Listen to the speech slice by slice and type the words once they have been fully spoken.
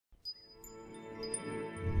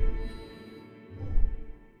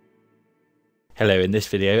Hello, in this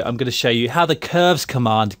video I'm going to show you how the curves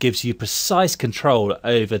command gives you precise control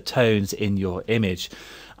over tones in your image.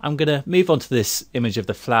 I'm going to move on to this image of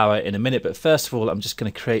the flower in a minute, but first of all I'm just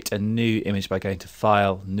going to create a new image by going to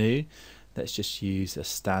File, New. Let's just use a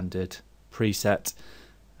standard preset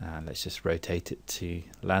and let's just rotate it to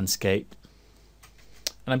landscape.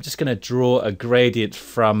 And I'm just going to draw a gradient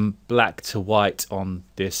from black to white on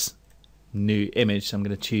this new image. So I'm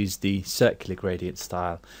going to choose the circular gradient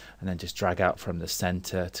style and then just drag out from the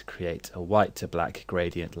center to create a white to black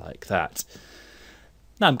gradient like that.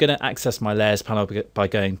 Now I'm going to access my layers panel by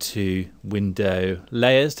going to Window,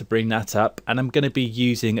 Layers to bring that up, and I'm going to be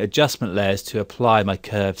using adjustment layers to apply my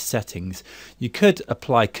curve settings. You could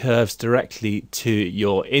apply curves directly to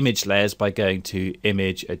your image layers by going to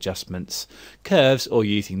Image, Adjustments, Curves, or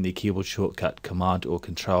using the keyboard shortcut Command or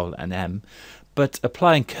Control and M. But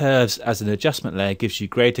applying curves as an adjustment layer gives you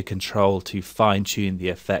greater control to fine-tune the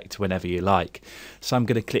effect whenever you like. So I'm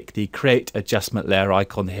going to click the Create Adjustment Layer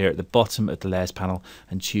icon here at the bottom of the Layers panel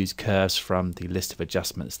and choose Curves from the list of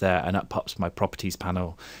adjustments there, and up pops my Properties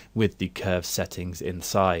panel with the curve settings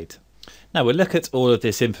inside. Now we'll look at all of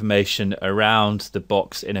this information around the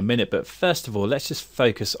box in a minute, but first of all let's just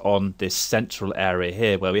focus on this central area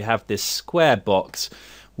here where we have this square box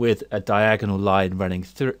with a diagonal line running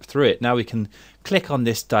through it. Now we can click on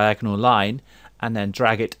this diagonal line and then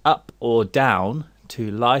drag it up or down to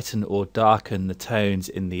lighten or darken the tones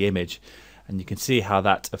in the image, and you can see how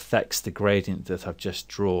that affects the gradient that I've just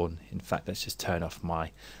drawn. In fact, let's just turn off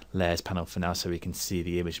my layers panel for now so we can see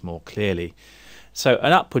the image more clearly. So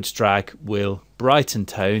an upwards drag will brighten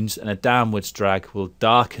tones and a downwards drag will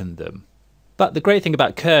darken them. But the great thing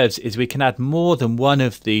about curves is we can add more than one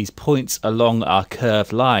of these points along our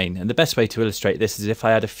curved line, and the best way to illustrate this is if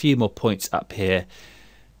I add a few more points up here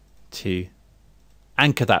to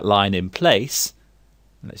anchor that line in place.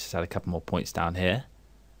 Let's just add a couple more points down here,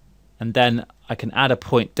 and then I can add a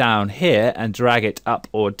point down here and drag it up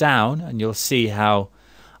or down, and you'll see how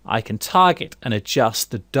I can target and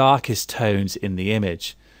adjust the darkest tones in the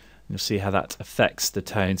image. You'll see how that affects the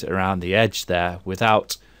tones around the edge there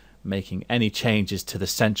without making any changes to the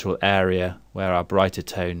central area where our brighter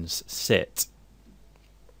tones sit.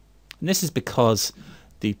 And this is because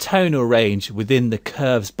the tonal range within the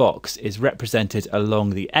curves box is represented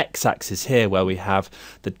along the x-axis here, where we have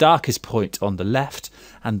the darkest point on the left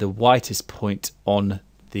and the whitest point on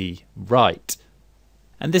the right.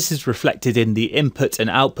 And this is reflected in the input and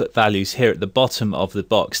output values here at the bottom of the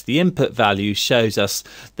box. The input value shows us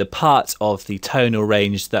the part of the tonal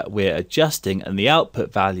range that we're adjusting, and the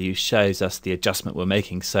output value shows us the adjustment we're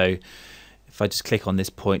making. So if I just click on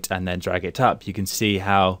this point and then drag it up, you can see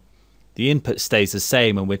how the input stays the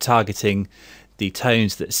same, and we're targeting the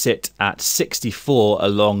tones that sit at 64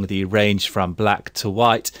 along the range from black to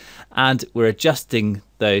white, and we're adjusting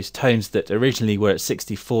those tones that originally were at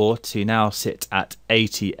 64 to now sit at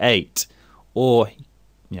 88, or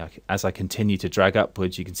as I continue to drag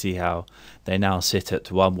upwards you can see how they now sit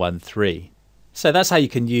at 113. So that's how you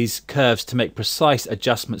can use curves to make precise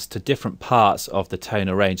adjustments to different parts of the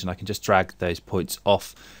tonal range, and I can just drag those points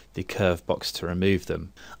off the curve box to remove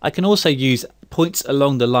them. I can also use points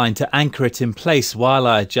along the line to anchor it in place while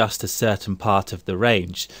I adjust a certain part of the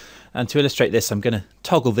range. And to illustrate this, I'm going to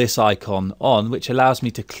toggle this icon on, which allows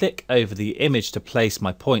me to click over the image to place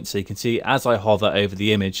my points. So you can see as I hover over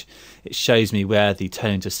the image, it shows me where the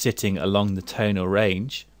tones are sitting along the tonal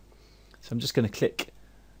range. So I'm just going to click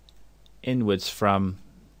inwards from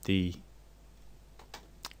the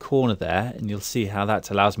corner there, and you'll see how that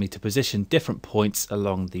allows me to position different points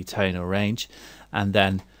along the tonal range. And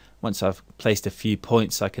then once I've placed a few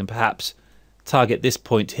points, I can perhaps target this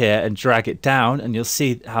point here and drag it down, and you'll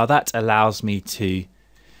see how that allows me to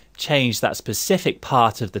change that specific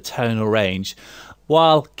part of the tonal range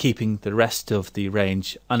while keeping the rest of the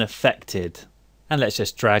range unaffected. And let's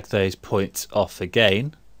just drag those points off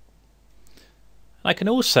again. I can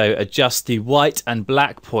also adjust the white and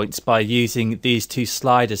black points by using these two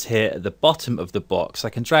sliders here at the bottom of the box.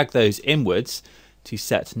 I can drag those inwards to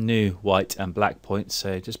set new white and black points.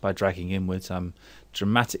 So just by dragging inwards, I'm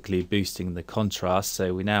dramatically boosting the contrast,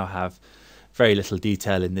 so we now have very little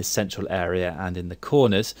detail in this central area and in the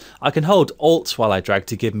corners. I can hold Alt while I drag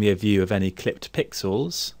to give me a view of any clipped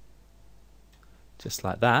pixels, just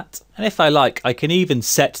like that. And if I like, I can even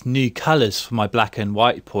set new colors for my black and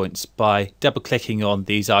white points by double clicking on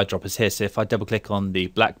these eyedroppers here. So if I double click on the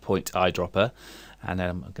black point eyedropper and then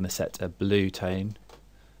I'm going to set a blue tone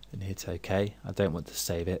and hit OK, I don't want to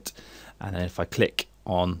save it, and then if I click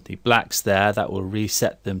on the blacks there, that will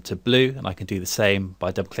reset them to blue, and I can do the same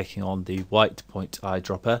by double clicking on the white point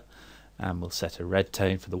eyedropper and we'll set a red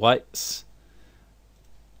tone for the whites,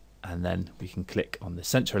 and then we can click on the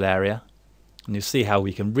central area, and you'll see how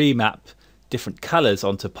we can remap different colors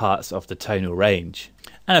onto parts of the tonal range.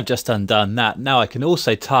 And I've just undone that. Now I can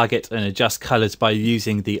also target and adjust colors by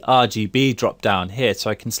using the RGB drop down here. So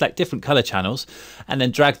I can select different color channels and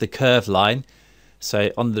then drag the curve line.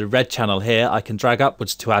 So on the red channel here, I can drag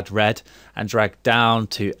upwards to add red and drag down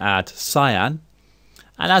to add cyan.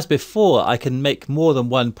 And as before, I can make more than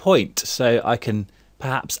one point. So I can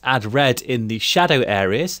perhaps add red in the shadow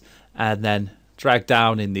areas and then drag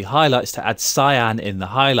down in the highlights to add cyan in the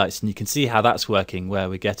highlights. And you can see how that's working, where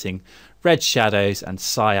we're getting red shadows and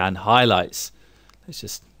cyan highlights. Let's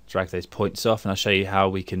just drag those points off and I'll show you how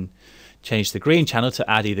we can change the green channel to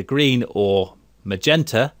add either green or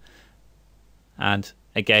magenta. And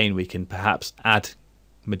again, we can perhaps add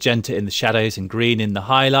magenta in the shadows and green in the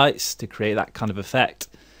highlights to create that kind of effect.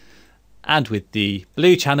 And with the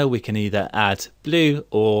blue channel, we can either add blue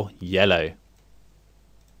or yellow.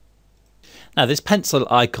 Now this pencil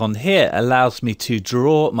icon here allows me to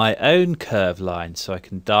draw my own curve line, so I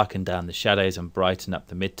can darken down the shadows and brighten up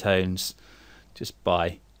the midtones just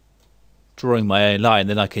by drawing my own line.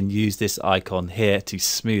 Then I can use this icon here to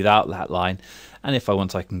smooth out that line, and if I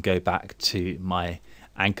want I can go back to my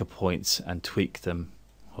anchor points and tweak them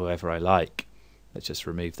however I like. Let's just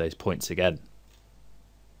remove those points again.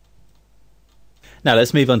 Now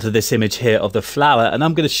let's move on to this image here of the flower, and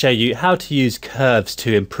I'm going to show you how to use curves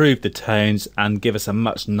to improve the tones and give us a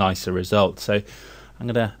much nicer result. So I'm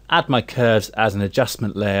going to add my curves as an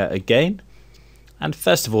adjustment layer again, and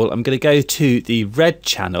first of all I'm going to go to the red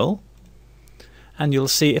channel, and you'll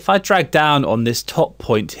see if I drag down on this top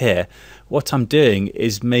point here, what I'm doing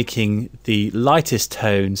is making the lightest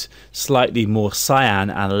tones slightly more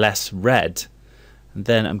cyan and less red. And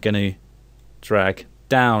then I'm going to drag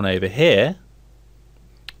down over here.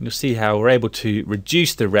 You'll see how we're able to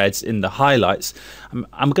reduce the reds in the highlights.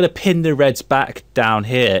 I'm going to pin the reds back down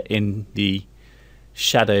here in the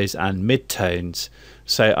shadows and midtones.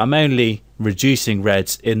 So I'm only reducing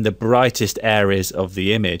reds in the brightest areas of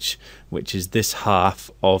the image, which is this half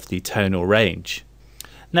of the tonal range.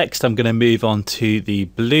 Next, I'm going to move on to the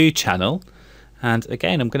blue channel. And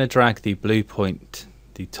again, I'm going to drag the blue point,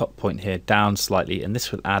 the top point here, down slightly. And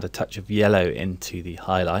this will add a touch of yellow into the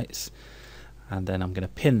highlights. And then I'm going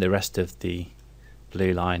to pin the rest of the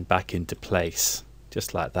blue line back into place,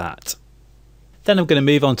 just like that. Then I'm going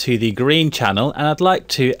to move on to the green channel, and I'd like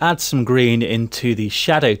to add some green into the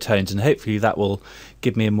shadow tones, and hopefully that will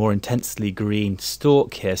give me a more intensely green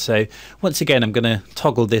stalk here. So once again, I'm going to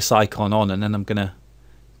toggle this icon on, and then I'm going to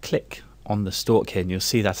click on the stalk here, and you'll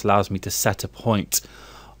see that allows me to set a point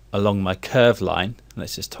along my curve line.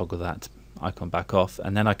 Let's just toggle that icon back off,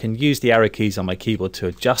 and then I can use the arrow keys on my keyboard to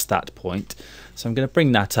adjust that point. So I'm going to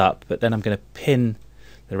bring that up, but then I'm going to pin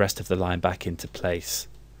the rest of the line back into place.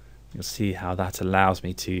 You'll see how that allows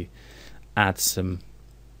me to add some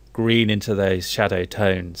green into those shadow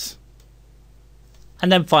tones. And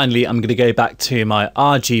then finally I'm going to go back to my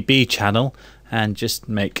RGB channel and just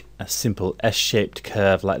make a simple S-shaped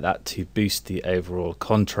curve like that to boost the overall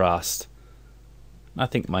contrast. I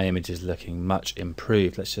think my image is looking much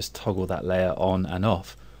improved. Let's just toggle that layer on and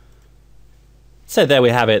off. So there we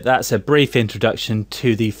have it. That's a brief introduction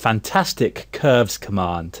to the fantastic curves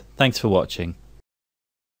command. Thanks for watching.